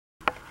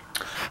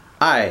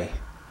Hi,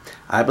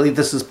 I believe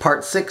this is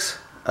part 6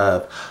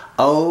 of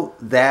Oh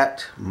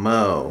That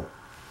Mo.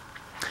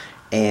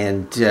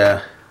 And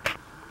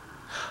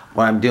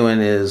what I'm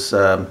doing is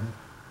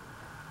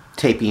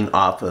taping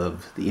off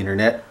of the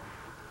internet,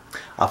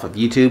 off of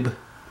YouTube.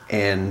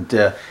 And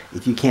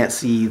if you can't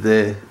see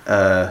the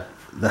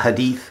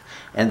Hadith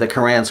and the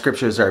Quran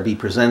scriptures that are being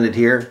presented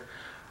here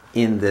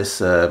in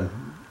this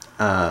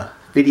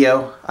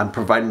video, I'm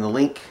providing the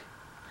link.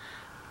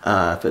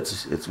 If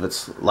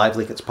it's live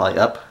link, it's probably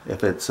up.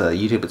 If it's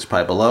YouTube, it's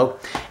probably below.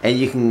 And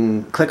you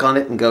can click on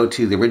it and go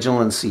to the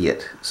original and see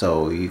it.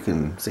 So you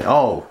can say,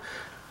 oh,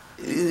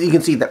 you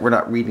can see that we're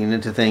not reading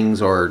into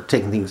things or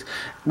taking things.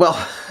 Well,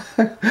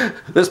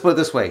 let's put it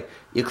this way.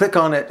 You click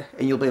on it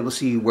and you'll be able to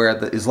see where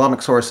the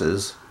Islamic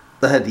sources,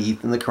 the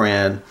Hadith and the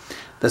Quran,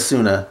 the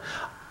Sunnah,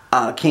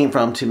 came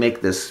from to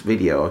make this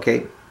video,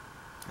 okay?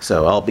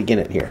 So I'll begin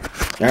it here.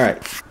 All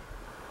right.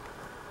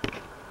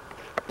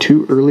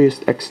 Two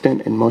earliest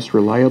extant and most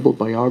reliable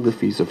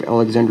biographies of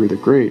Alexander the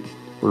Great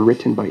were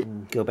written by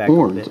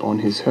horns on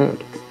his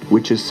head,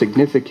 which is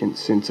significant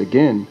since,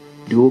 again,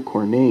 Dhul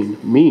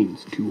Qarnayn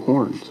means two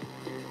horns.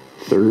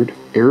 Third,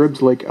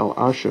 Arabs like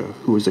Al-Asha,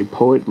 who was a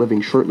poet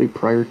living shortly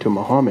prior to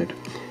Muhammad,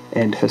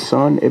 and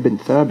Hassan ibn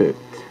Thabit,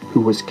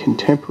 who was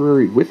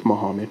contemporary with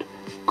Muhammad,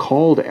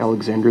 called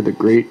Alexander the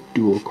Great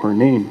Dhul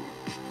Qarnayn.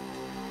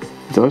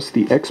 Thus,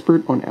 the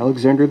expert on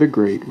Alexander the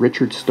Great,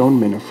 Richard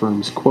Stoneman,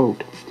 affirms,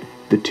 quote,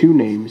 "The two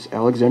names,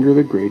 Alexander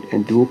the Great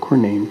and Dhul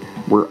Qarnayn,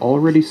 were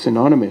already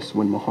synonymous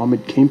when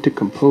Muhammad came to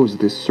compose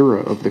this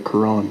surah of the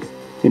Quran.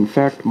 In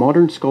fact,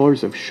 modern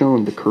scholars have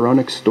shown the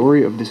Quranic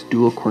story of this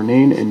Dhul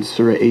Qarnayn in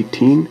Surah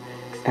 18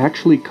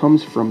 actually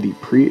comes from the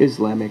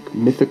pre-Islamic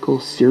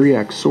mythical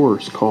Syriac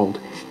source called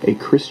A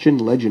Christian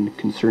Legend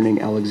Concerning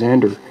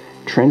Alexander,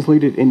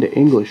 translated into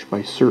English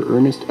by Sir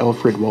Ernest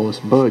Alfred Wallace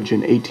Budge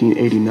in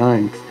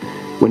 1889.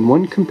 When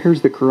one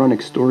compares the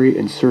Quranic story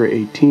in Surah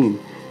 18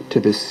 to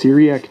the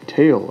Syriac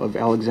tale of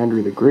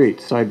Alexander the Great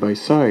side by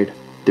side,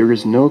 there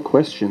is no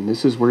question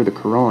this is where the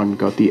Quran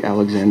got the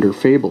Alexander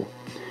fable.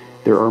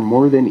 There are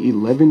more than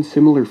 11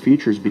 similar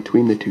features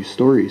between the two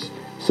stories,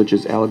 such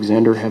as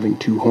Alexander having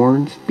two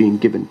horns, being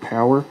given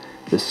power,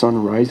 the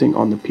sun rising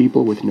on the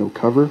people with no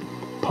cover,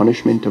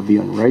 punishment of the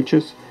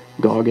unrighteous,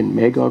 Gog and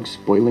Magog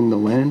spoiling the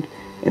land,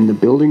 and the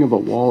building of a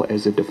wall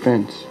as a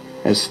defense.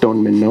 As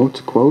Stoneman notes,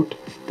 quote,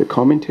 "The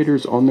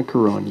commentators on the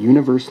Quran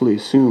universally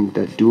assumed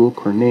that Dhul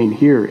Qarnayn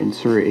here in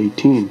Surah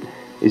 18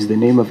 is the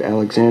name of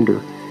Alexander.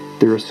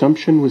 Their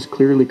assumption was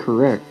clearly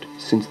correct,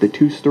 since the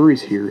two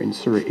stories here in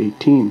Surah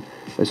 18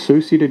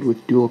 associated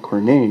with Dhul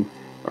Qarnayn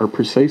are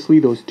precisely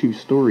those two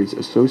stories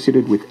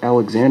associated with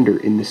Alexander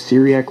in the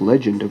Syriac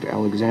legend of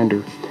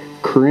Alexander,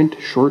 current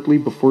shortly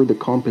before the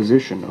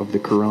composition of the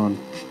Quran.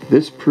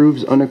 This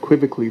proves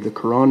unequivocally the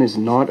Quran is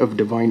not of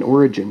divine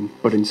origin,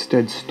 but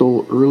instead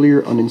stole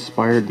earlier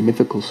uninspired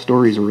mythical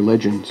stories or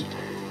legends.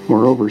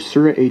 Moreover,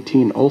 Surah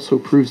 18 also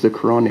proves the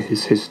Quran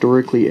is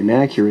historically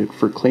inaccurate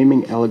for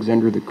claiming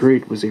Alexander the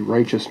Great was a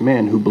righteous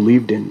man who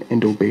believed in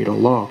and obeyed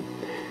Allah.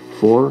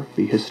 For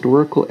the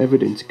historical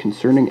evidence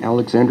concerning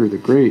Alexander the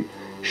Great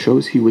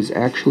shows he was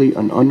actually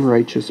an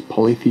unrighteous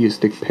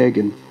polytheistic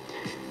pagan.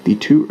 The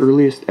two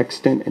earliest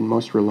extant and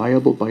most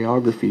reliable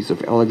biographies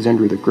of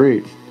Alexander the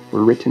Great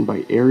were written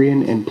by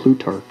Arrian and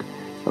Plutarch.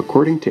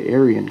 According to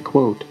Arrian,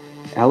 quote,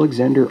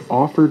 "Alexander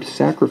offered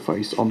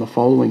sacrifice on the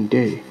following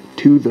day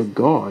to the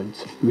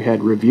gods who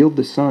had revealed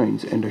the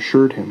signs and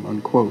assured him,"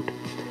 unquote.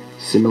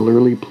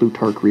 Similarly,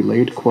 Plutarch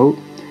relayed, quote,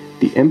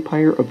 "The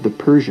empire of the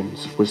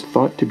Persians was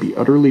thought to be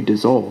utterly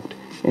dissolved,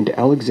 and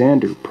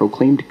Alexander,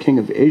 proclaimed king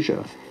of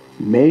Asia,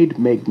 made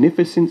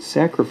magnificent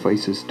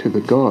sacrifices to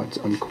the gods,"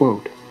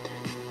 unquote.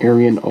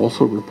 Arrian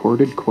also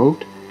reported,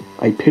 quote,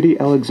 "I pity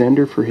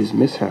Alexander for his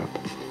mishap,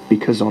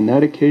 because on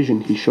that occasion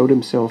he showed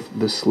himself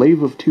the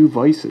slave of two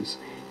vices,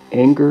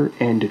 anger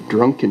and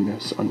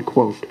drunkenness,"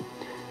 unquote.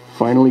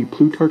 Finally,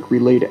 Plutarch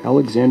relayed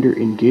Alexander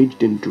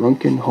engaged in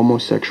drunken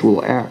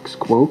homosexual acts,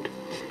 quote,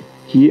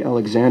 "He,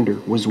 Alexander,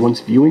 was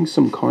once viewing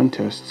some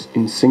contests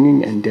in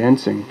singing and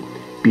dancing,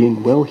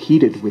 being well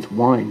heated with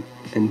wine,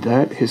 and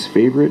that his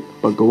favorite,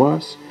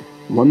 Bagoas,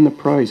 won the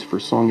prize for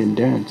song and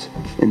dance,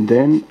 and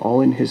then,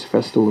 all in his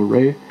festal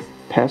array,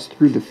 passed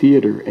through the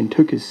theater and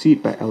took his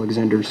seat by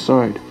Alexander's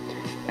side,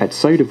 at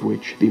sight of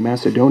which the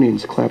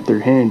Macedonians clapped their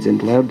hands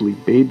and loudly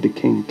bade the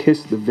king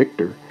kiss the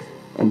victor,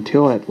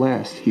 until at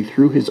last he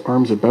threw his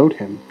arms about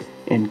him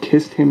and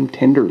kissed him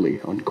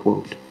tenderly,"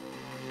 unquote.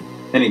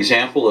 An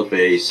example of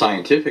a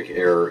scientific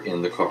error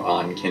in the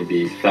Quran can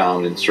be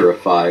found in Surah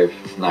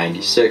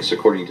 596.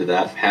 According to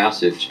that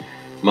passage,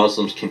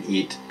 Muslims can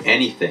eat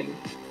anything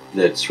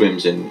that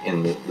swims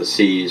in the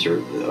seas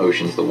or the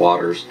oceans, the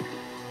waters,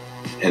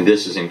 and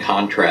this is in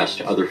contrast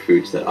to other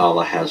foods that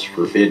Allah has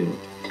forbidden.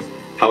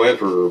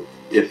 However,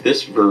 if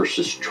this verse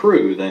is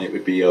true, then it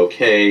would be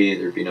okay,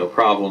 there'd be no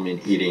problem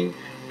in eating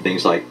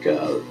things like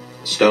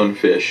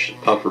stonefish,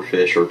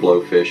 pufferfish or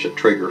blowfish, a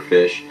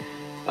triggerfish,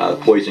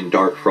 poison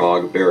dart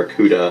frog,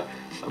 barracuda,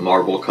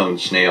 marble cone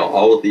snail.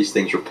 All of these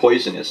things are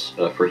poisonous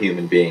for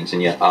human beings,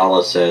 and yet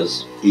Allah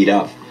says, eat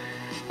up.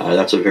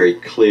 That's a very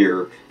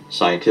clear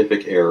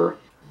scientific error.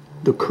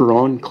 The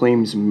Quran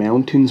claims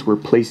mountains were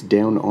placed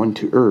down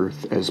onto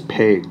earth as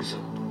pegs.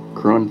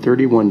 Quran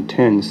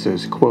 31:10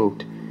 says,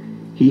 quote,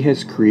 "He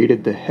has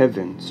created the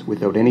heavens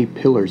without any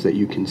pillars that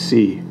you can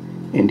see,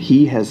 and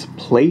he has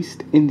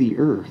placed in the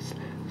earth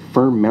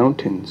firm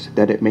mountains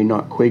that it may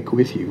not quake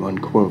with you,"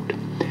 unquote.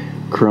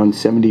 Quran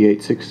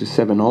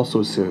 78:6-7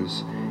 also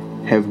says,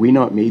 "Have we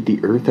not made the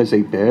earth as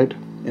a bed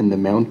and the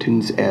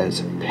mountains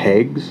as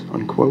pegs,"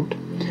 unquote.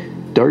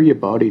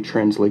 Daryabadi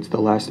translates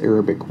the last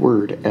Arabic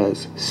word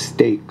as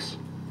stakes.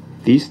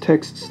 These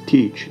texts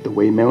teach the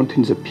way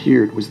mountains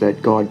appeared was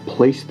that God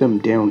placed them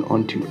down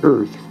onto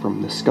earth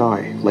from the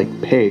sky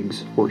like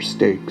pegs or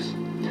stakes.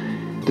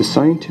 The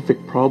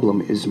scientific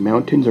problem is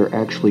mountains are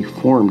actually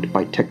formed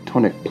by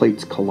tectonic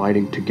plates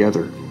colliding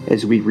together.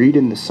 As we read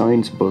in the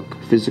science book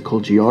Physical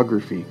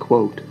Geography,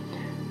 quote,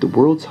 "The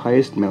world's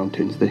highest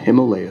mountains, the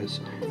Himalayas,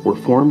 were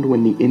formed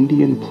when the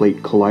Indian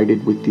plate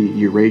collided with the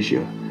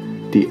Eurasia.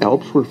 The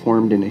Alps were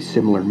formed in a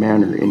similar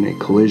manner in a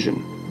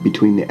collision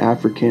between the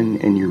African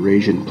and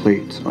Eurasian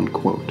plates,"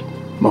 unquote.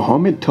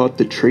 Muhammad taught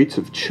the traits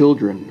of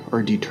children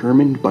are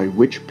determined by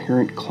which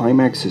parent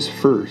climaxes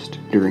first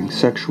during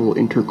sexual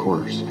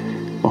intercourse.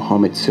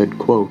 Muhammad said,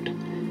 quote,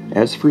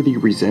 "As for the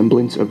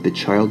resemblance of the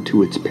child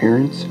to its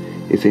parents,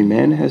 if a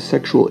man has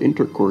sexual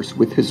intercourse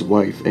with his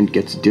wife and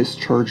gets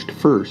discharged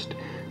first,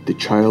 the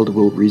child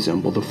will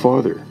resemble the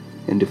father,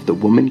 and if the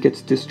woman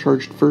gets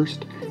discharged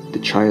first, the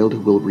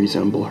child will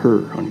resemble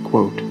her,"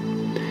 unquote.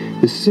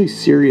 This is a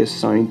serious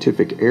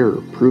scientific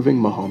error, proving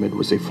Muhammad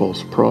was a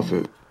false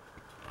prophet.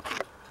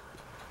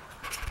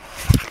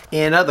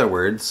 In other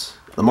words,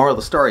 the moral of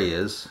the story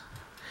is,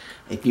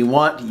 if you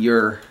want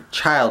your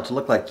child to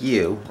look like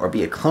you or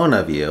be a clone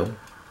of you,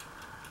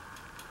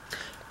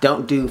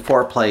 don't do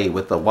foreplay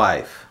with the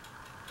wife.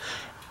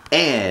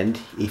 And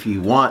if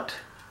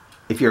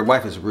your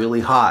wife is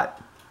really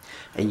hot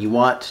and you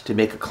want to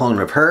make a clone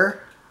of her,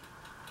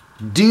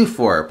 do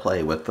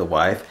foreplay with the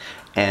wife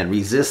and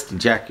resist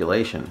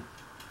ejaculation.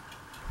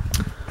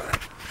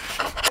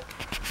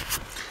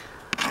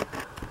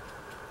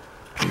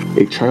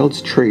 A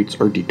child's traits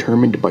are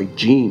determined by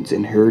genes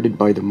inherited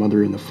by the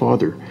mother and the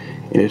father,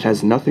 and it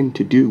has nothing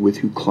to do with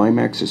who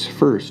climaxes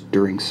first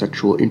during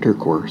sexual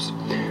intercourse.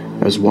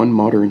 As one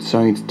modern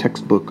science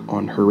textbook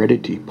on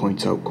heredity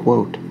points out,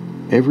 quote,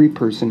 "Every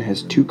person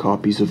has 2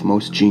 copies of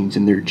most genes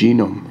in their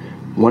genome.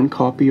 One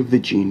copy of the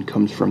gene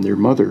comes from their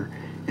mother,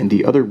 and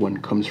the other one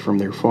comes from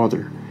their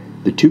father.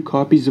 The 2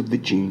 copies of the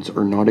genes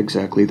are not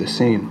exactly the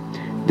same.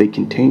 They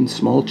contain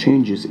small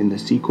changes in the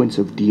sequence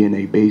of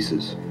DNA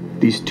bases.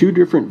 These 2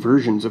 different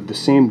versions of the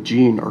same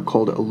gene are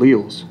called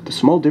alleles. The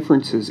small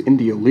differences in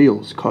the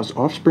alleles cause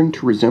offspring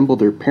to resemble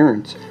their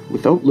parents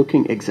without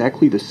looking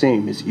exactly the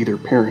same as either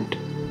parent."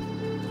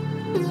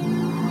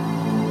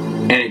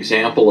 An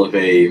example of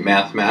a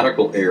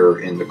mathematical error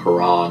in the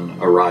Quran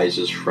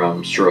arises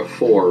from Surah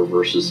 4,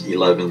 verses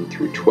 11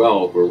 through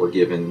 12, where we're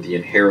given the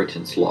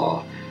inheritance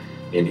law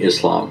in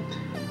Islam.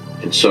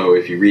 And so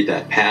if you read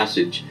that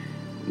passage,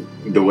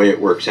 the way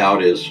it works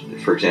out is,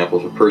 for example,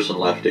 if a person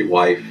left a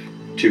wife,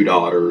 2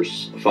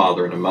 daughters, a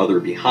father and a mother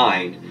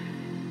behind,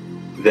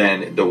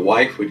 then the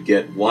wife would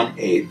get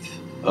 1/8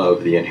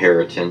 of the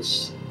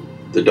inheritance,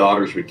 the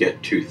daughters would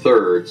get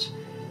 2/3,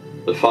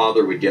 the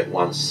father would get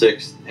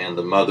 1/6, and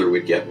the mother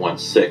would get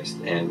 1/6.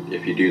 And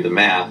if you do the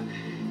math,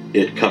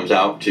 it comes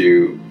out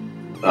to,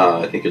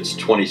 I think it's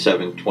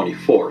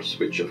 27/24,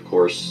 which of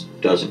course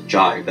doesn't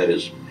jive. That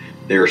is,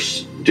 they're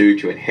due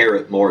to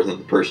inherit more than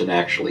the person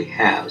actually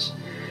has.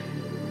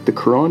 The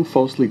Quran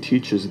falsely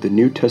teaches the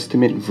New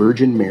Testament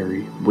Virgin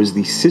Mary was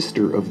the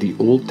sister of the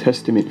Old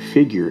Testament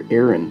figure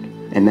Aaron,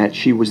 and that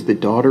she was the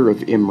daughter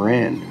of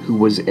Imran, who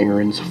was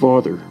Aaron's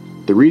father.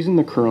 The reason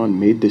the Quran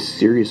made this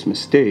serious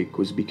mistake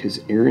was because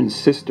Aaron's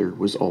sister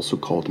was also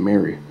called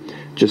Mary,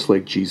 just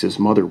like Jesus'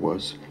 mother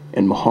was,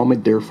 and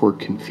Muhammad therefore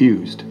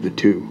confused the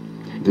 2.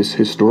 This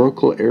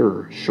historical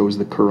error shows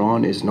the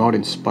Quran is not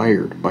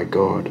inspired by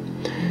God.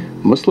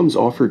 Muslims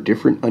offer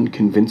different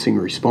unconvincing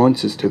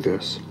responses to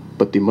this,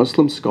 but the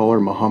Muslim scholar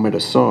Muhammad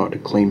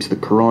Assad claims the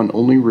Quran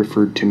only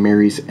referred to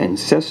Mary's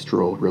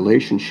ancestral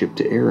relationship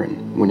to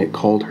Aaron when it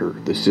called her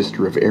the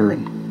sister of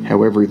Aaron.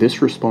 However,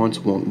 this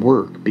response won't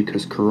work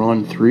because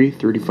Quran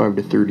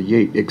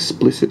 3:35-38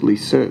 explicitly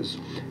says,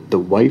 "The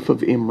wife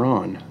of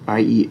Imran,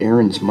 i.e.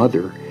 Aaron's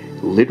mother,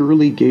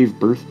 literally gave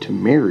birth to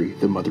Mary,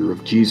 the mother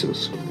of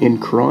Jesus." In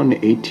Quran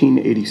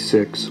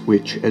 1886,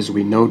 which, as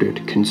we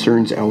noted,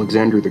 concerns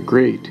Alexander the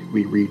Great,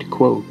 we read,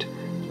 quote,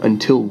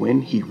 "Until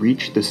when he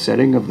reached the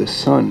setting of the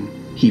sun,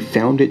 he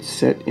found it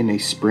set in a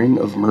spring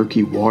of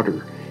murky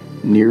water.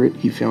 Near it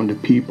he found a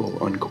people,"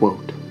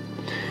 unquote.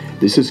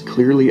 This is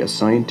clearly a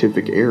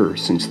scientific error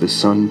since the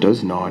sun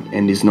does not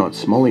and is not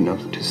small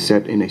enough to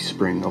set in a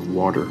spring of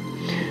water.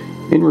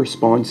 In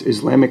response,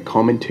 Islamic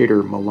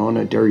commentator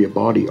Maulana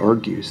Daryabadi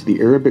argues the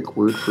Arabic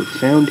word for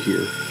found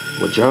here,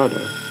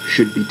 wajada,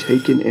 should be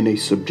taken in a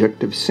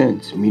subjective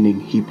sense, meaning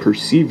he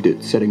perceived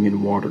it setting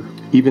in water,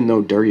 even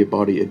though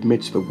Daryabadi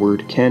admits the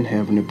word can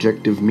have an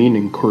objective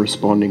meaning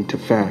corresponding to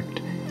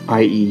fact,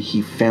 i.e.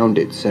 he found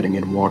it setting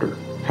in water.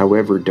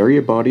 However,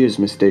 Daryabadi is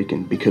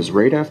mistaken, because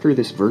right after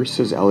this verse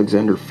says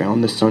Alexander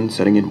found the sun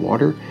setting in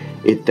water,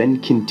 it then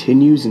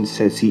continues and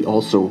says he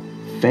also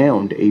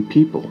found a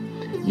people,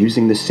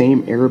 using the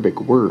same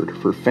Arabic word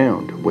for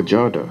found,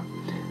 wajada.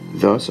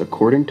 Thus,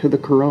 according to the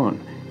Quran,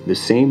 the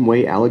same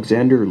way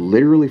Alexander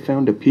literally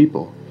found a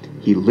people,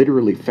 he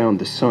literally found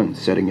the sun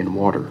setting in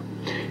water.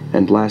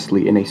 And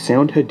lastly, in a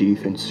sound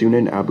hadith in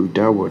Sunan Abu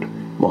Dawud,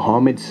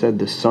 Muhammad said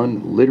the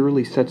sun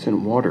literally sets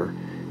in water,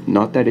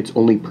 not that it's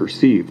only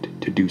perceived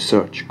to do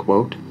such.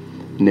 Quote,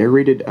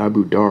 narrated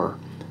Abu Dar,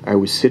 I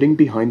was sitting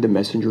behind the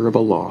Messenger of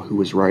Allah who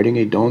was riding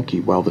a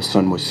donkey while the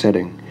sun was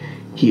setting.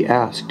 He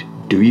asked,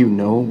 do you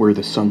know where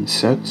the sun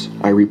sets?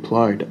 I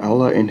replied,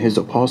 Allah and His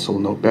Apostle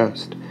know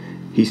best.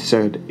 He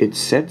said, it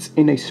sets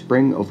in a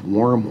spring of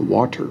warm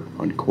water.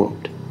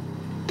 Unquote.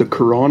 The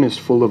Quran is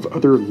full of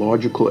other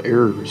logical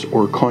errors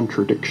or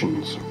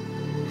contradictions.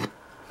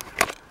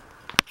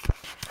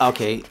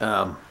 Okay,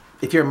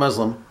 if you're a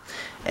Muslim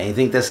and you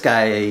think this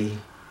guy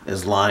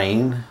is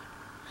lying,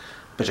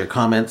 put your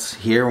comments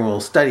here and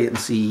we'll study it and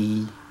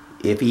see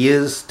if he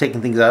is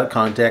taking things out of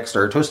context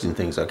or twisting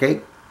things, okay?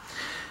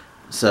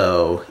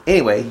 So,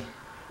 anyway,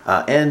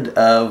 end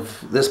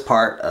of this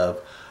part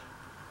of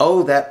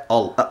Oh That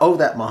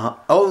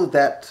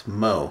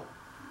Mo.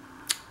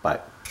 Bye.